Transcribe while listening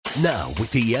Now, with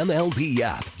the MLB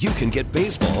app, you can get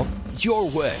baseball your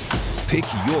way. Pick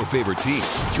your favorite team,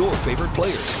 your favorite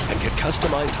players, and get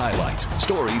customized highlights,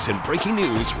 stories, and breaking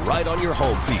news right on your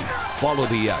home feed. Follow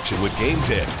the action with Game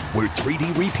 10, where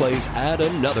 3D replays add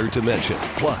another dimension.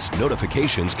 Plus,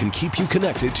 notifications can keep you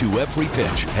connected to every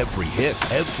pitch, every hit,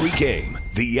 every game.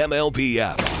 The MLB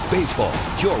app. Baseball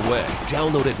your way.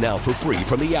 Download it now for free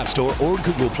from the App Store or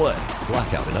Google Play.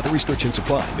 Blackout and other restrictions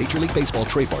apply. Major League Baseball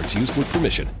trademarks used with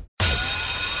permission.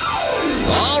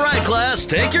 All right, class,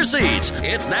 take your seats.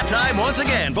 It's that time once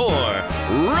again for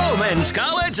Roman's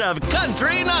College of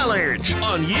Country Knowledge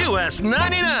on US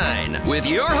 99 with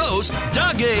your host,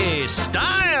 Dougie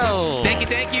Style. Thank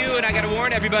you. And I got to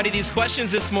warn everybody, these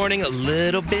questions this morning, a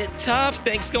little bit tough.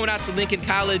 Thanks going out to Lincoln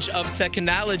College of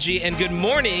Technology. And good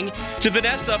morning to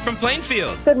Vanessa from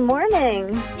Plainfield. Good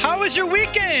morning. How was your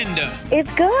weekend?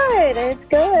 It's good.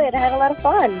 I had a lot of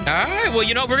fun. All right. Well,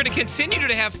 we're going to continue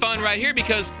to have fun right here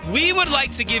because we would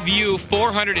like to give you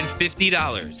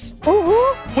 $450.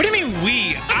 Woo-hoo. What do you mean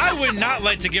we? I would not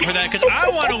like to give her that because I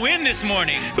want to win this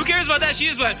morning. Who cares about that? She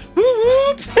just went,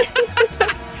 whoop, whoop.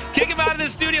 Kick him out of the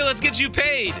studio. Let's get you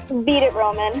paid. Beat it,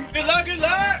 Roman. Good luck.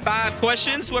 5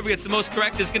 questions. Whoever gets the most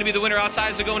correct is going to be the winner. All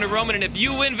ties are going to Roman. And if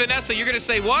you win, Vanessa, you're going to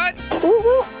say what?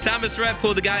 Woo-hoo. Thomas Rhett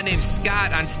pulled a guy named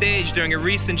Scott on stage during a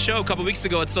recent show a couple weeks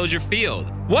ago at Soldier Field.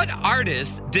 What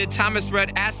artist did Thomas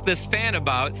Rhett ask this fan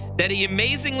about that he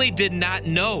amazingly did not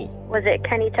know? Was it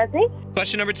Kenny Chesney?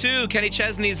 Question number 2. Kenny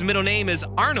Chesney's middle name is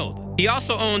Arnold. He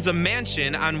also owns a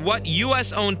mansion on what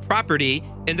U.S.-owned property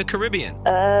in the Caribbean?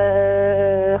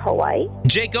 Hawaii.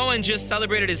 Jake Owen just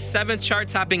celebrated his 7th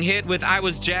chart-topping hit with I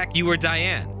Was Jack, You Were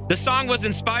Diane. The song was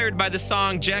inspired by the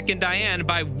song Jack and Diane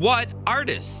by what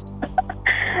artist?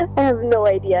 I have no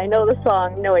idea. I know the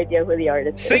song. No idea who the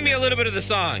artist is. Sing me a little bit of the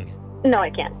song. No, I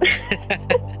can't.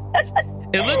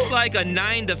 It looks like a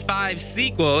 9 to 5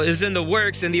 sequel is in the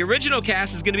works, and the original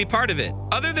cast is going to be part of it.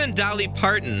 Other than Dolly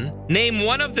Parton, name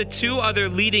one of the 2 other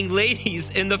leading ladies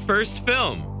in the first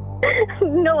film.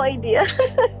 No idea.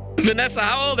 Vanessa,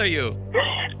 how old are you?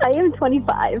 I am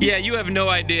 25. Yeah, you have no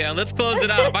idea. Let's close it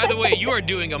out. By the way, you are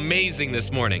doing amazing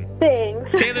this morning.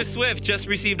 Thanks. Taylor Swift just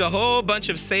received a whole bunch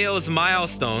of sales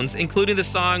milestones, including the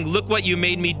song Look What You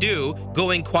Made Me Do,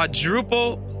 going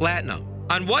quadruple platinum.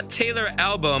 On what Taylor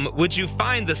album would you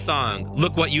find the song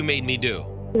Look What You Made Me Do?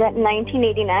 Is that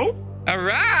 1989? All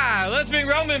right, let's bring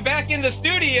Roman back in the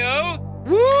studio.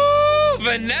 Woo!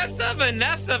 Vanessa.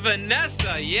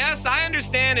 Yes, I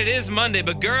understand it is Monday,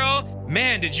 but girl,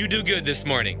 man, did you do good this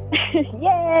morning.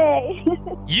 Yay!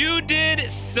 You did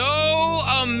so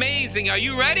amazing. Are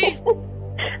you ready?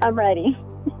 I'm ready.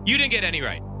 You didn't get any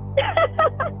right.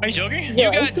 Are you joking?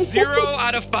 You got 0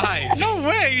 out of 5. No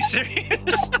way. Are you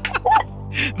serious?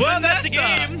 Well, that's the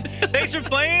game. Thanks for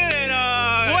playing.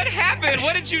 And What happened?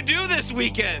 What did you do this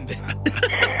weekend?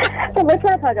 Well, let's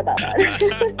not talk about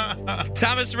that.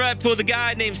 Thomas Rhett pulled a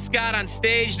guy named Scott on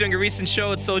stage during a recent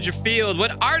show at Soldier Field.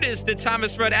 What artist did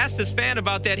Thomas Rhett ask this fan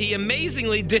about that he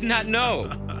amazingly did not know?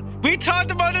 We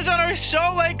talked about this on our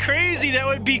show like crazy. That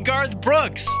would be Garth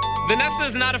Brooks. Vanessa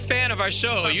is not a fan of our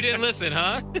show. You didn't listen,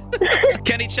 huh?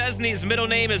 Kenny Chesney's middle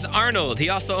name is Arnold. He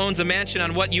also owns a mansion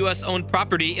on what U.S.-owned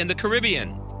property in the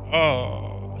Caribbean?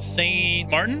 Oh, St.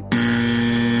 Martin?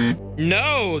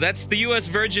 No, that's the U.S.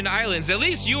 Virgin Islands. At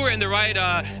least you were in the right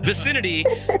vicinity.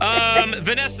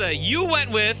 Vanessa, you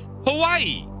went with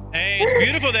Hawaii. Hey, it's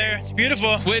beautiful there. It's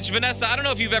beautiful. Which, Vanessa, I don't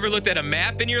know if you've ever looked at a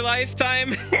map in your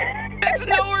lifetime. That's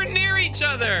nowhere near each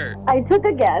other. I took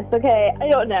a guess, okay? I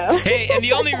don't know. Hey, and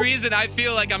the only reason I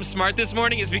feel like I'm smart this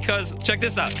morning is because, check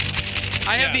this out.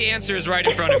 I have the answers right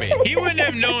in front of me. He wouldn't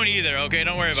have known either, okay?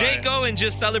 Don't worry about it. Jake Owen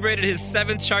just celebrated his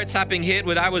 7th chart-topping hit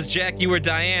with I Was Jack, You Were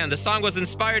Diane. The song was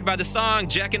inspired by the song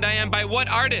Jack and Diane by what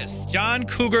artist? John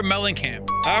Cougar Mellencamp.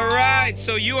 All right,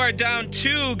 so you are down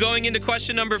 2 going into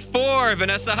question number 4.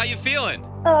 Vanessa, how you feeling?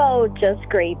 Oh, just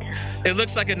great. It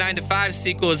looks like a 9 to 5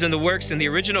 sequel is in the works, and the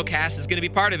original cast is going to be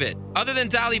part of it. Other than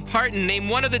Dolly Parton, name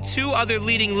one of the 2 other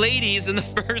leading ladies in the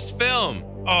first film.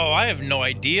 Oh, I have no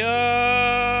idea.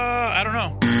 I don't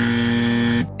know.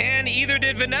 And either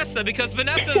did Vanessa, because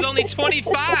Vanessa is only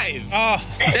 25. Oh.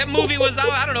 That movie was out,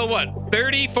 I don't know what,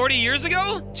 30, 40 years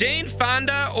ago? Jane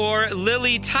Fonda or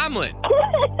Lily Tomlin?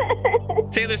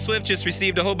 Taylor Swift just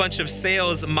received a whole bunch of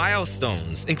sales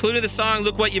milestones, including the song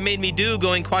Look What You Made Me Do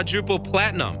going quadruple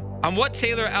platinum. On what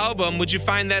Taylor album would you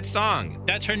find that song?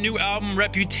 That's her new album,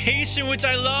 Reputation, which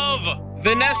I love.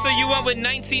 Vanessa, you went with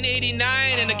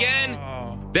 1989, and again,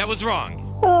 that was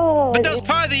wrong. Oh. But that was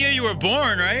part of the year you were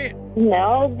born, right?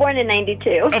 No, born in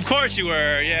 92. Of course you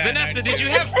were, yeah. Vanessa, did you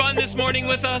have fun this morning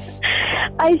with us?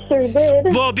 I sure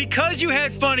did. Well, because you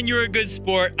had fun and you were a good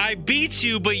sport, I beat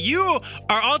you, but you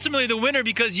are ultimately the winner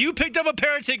because you picked up a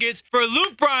pair of tickets for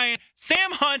Luke Bryan,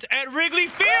 Sam Hunt at Wrigley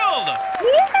Field.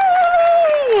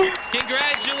 Yay!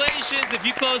 Congratulations. If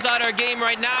you close out our game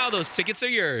right now, those tickets are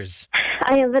yours.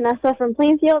 I am Vanessa from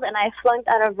Plainfield, and I flunked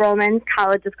out of Roman's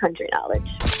College of Country Knowledge.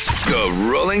 The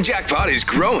rolling jackpot is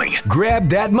growing. Grab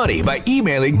that money by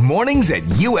emailing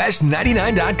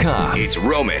mornings@us99.com. It's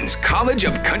Roman's College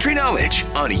of Country Knowledge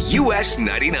on US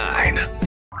 99.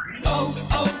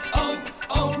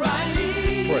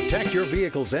 Protect your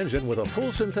vehicle's engine with a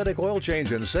full synthetic oil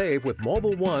change and save with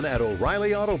Mobil 1 at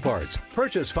O'Reilly Auto Parts.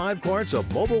 Purchase 5 quarts of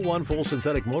Mobil 1 full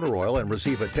synthetic motor oil and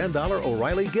receive a $10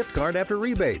 O'Reilly gift card after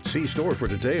rebate. See store for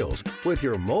details. With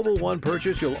your Mobil 1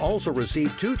 purchase, you'll also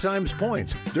receive 2 times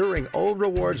points during O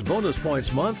Rewards Bonus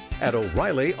Points Month at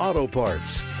O'Reilly Auto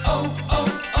Parts.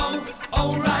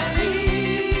 O'Reilly.